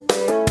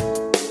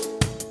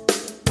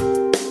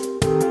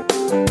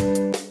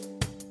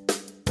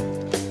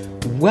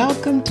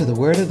Welcome to the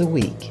Word of the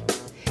Week.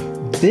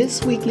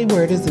 This weekly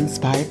word is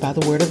inspired by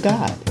the Word of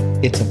God.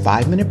 It's a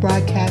 5-minute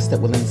broadcast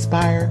that will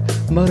inspire,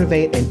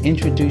 motivate, and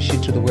introduce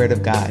you to the Word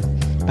of God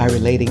by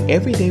relating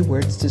everyday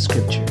words to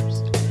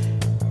scriptures.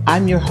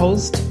 I'm your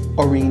host,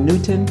 Oreen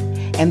Newton,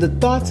 and the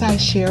thoughts I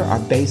share are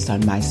based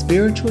on my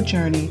spiritual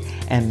journey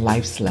and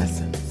life's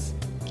lessons.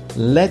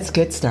 Let's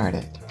get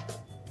started.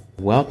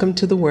 Welcome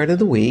to the Word of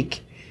the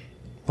Week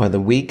for the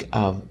week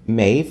of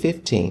May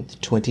 15th,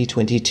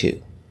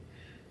 2022.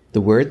 The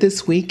word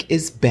this week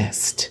is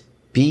best,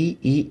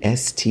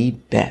 B-E-S-T,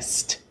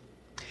 best.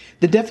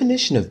 The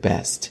definition of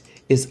best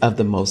is of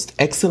the most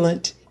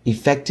excellent,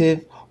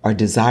 effective, or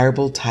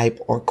desirable type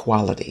or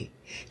quality,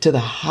 to the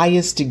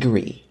highest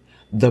degree,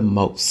 the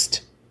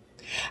most.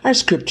 Our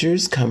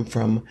scriptures come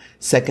from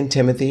 2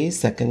 Timothy,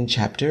 2nd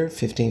chapter,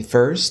 15th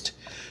verse.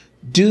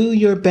 Do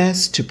your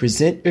best to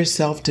present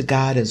yourself to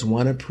God as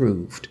one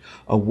approved,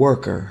 a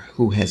worker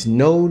who has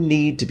no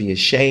need to be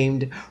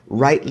ashamed,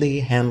 rightly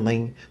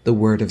handling the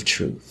word of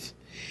truth.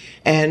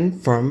 And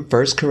from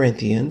 1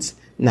 Corinthians,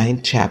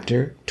 9th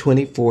chapter,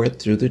 24th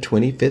through the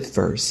 25th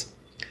verse.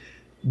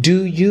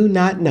 Do you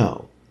not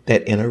know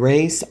that in a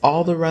race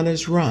all the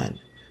runners run,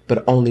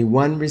 but only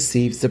one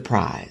receives the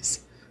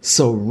prize?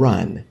 So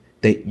run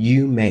that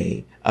you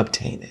may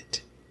obtain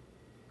it.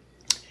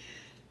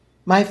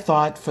 My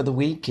thought for the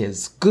week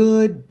is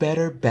good,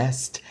 better,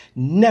 best.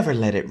 Never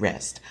let it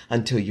rest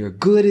until your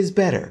good is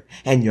better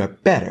and your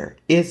better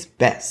is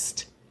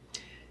best.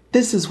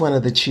 This is one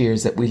of the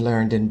cheers that we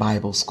learned in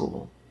Bible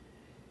school.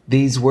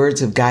 These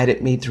words have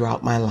guided me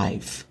throughout my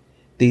life.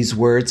 These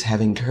words have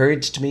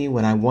encouraged me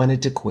when I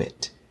wanted to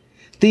quit.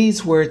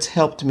 These words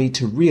helped me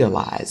to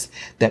realize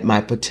that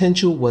my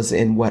potential was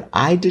in what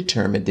I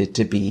determined it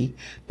to be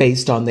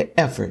based on the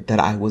effort that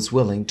I was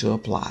willing to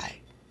apply.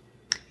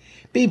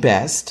 Be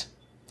best.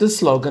 The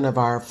slogan of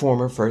our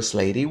former First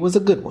Lady was a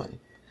good one,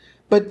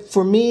 but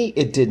for me,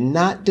 it did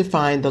not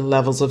define the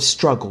levels of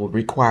struggle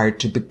required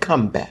to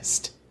become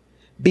best.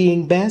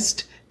 Being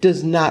best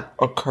does not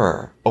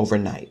occur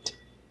overnight.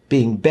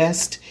 Being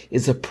best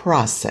is a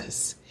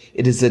process.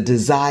 It is a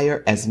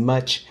desire as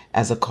much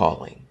as a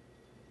calling.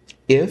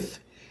 If,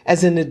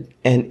 as an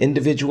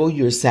individual,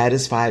 you're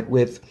satisfied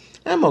with,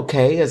 I'm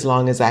okay as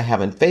long as I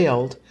haven't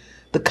failed,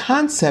 the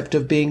concept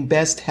of being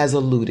best has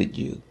eluded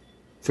you.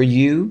 For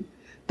you,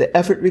 the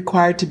effort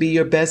required to be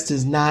your best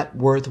is not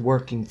worth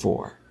working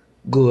for.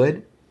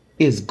 Good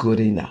is good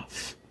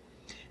enough.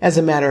 As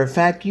a matter of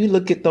fact, you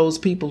look at those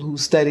people who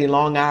study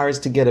long hours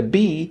to get a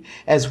B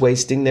as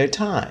wasting their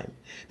time,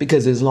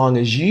 because as long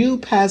as you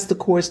pass the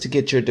course to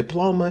get your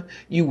diploma,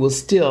 you will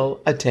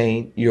still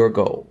attain your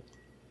goal.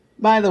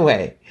 By the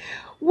way,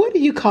 what do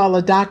you call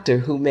a doctor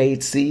who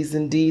made C's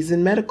and D's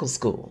in medical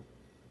school?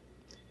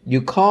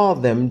 You call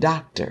them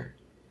doctor.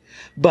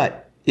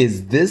 But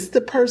is this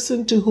the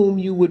person to whom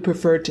you would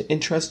prefer to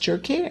entrust your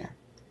care?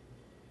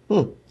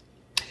 The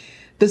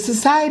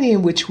society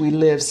in which we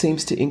live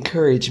seems to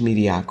encourage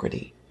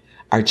mediocrity.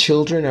 Our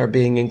children are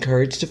being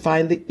encouraged to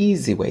find the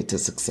easy way to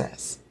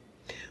success.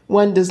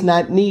 One does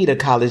not need a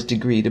college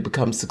degree to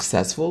become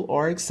successful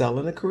or excel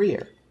in a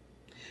career.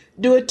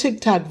 Do a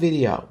TikTok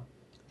video,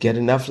 get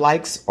enough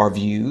likes or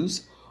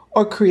views,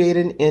 or create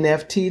an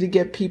NFT to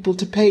get people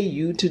to pay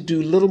you to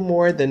do little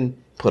more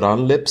than put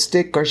on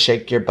lipstick or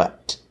shake your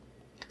butt.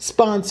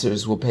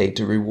 Sponsors will pay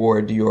to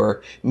reward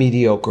your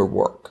mediocre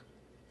work.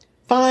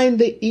 Find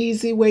the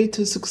easy way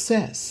to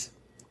success.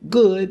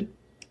 Good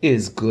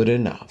is good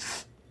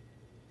enough.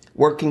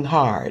 Working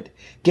hard,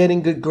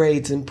 getting good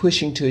grades, and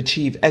pushing to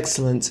achieve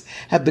excellence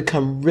have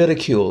become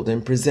ridiculed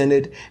and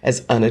presented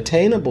as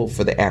unattainable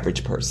for the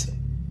average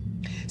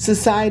person.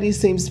 Society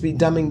seems to be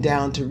dumbing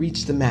down to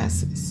reach the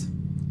masses.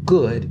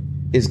 Good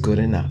is good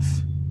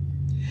enough.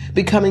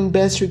 Becoming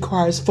best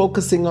requires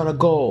focusing on a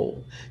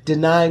goal,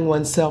 denying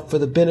oneself for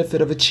the benefit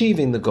of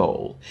achieving the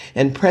goal,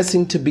 and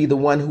pressing to be the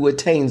one who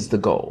attains the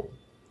goal.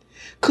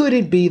 Could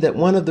it be that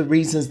one of the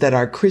reasons that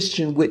our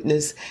Christian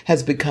witness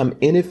has become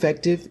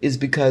ineffective is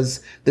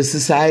because the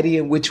society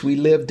in which we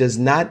live does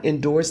not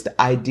endorse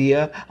the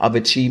idea of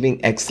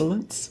achieving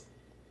excellence?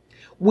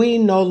 We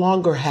no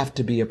longer have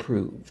to be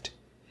approved.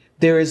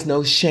 There is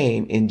no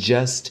shame in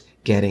just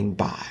getting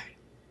by.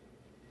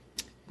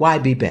 Why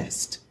be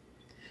best?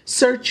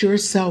 Search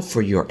yourself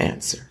for your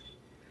answer.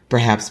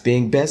 Perhaps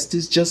being best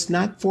is just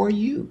not for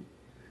you.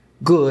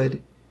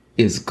 Good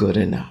is good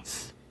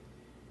enough.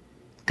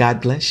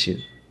 God bless you.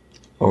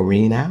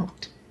 Oreen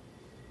out.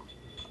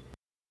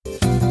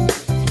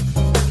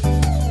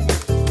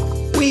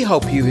 We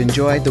hope you've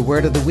enjoyed the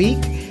Word of the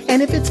Week,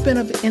 and if it's been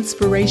of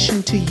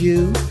inspiration to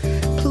you,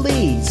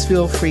 please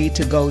feel free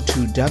to go to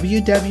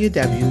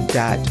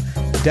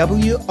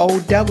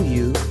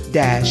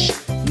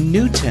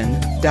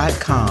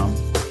www.wow-newton.com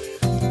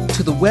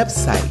to the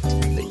website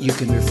that you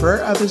can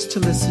refer others to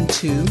listen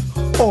to,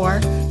 or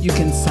you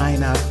can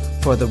sign up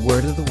for the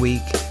Word of the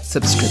Week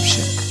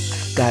subscription.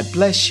 God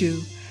bless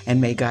you,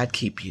 and may God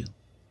keep you.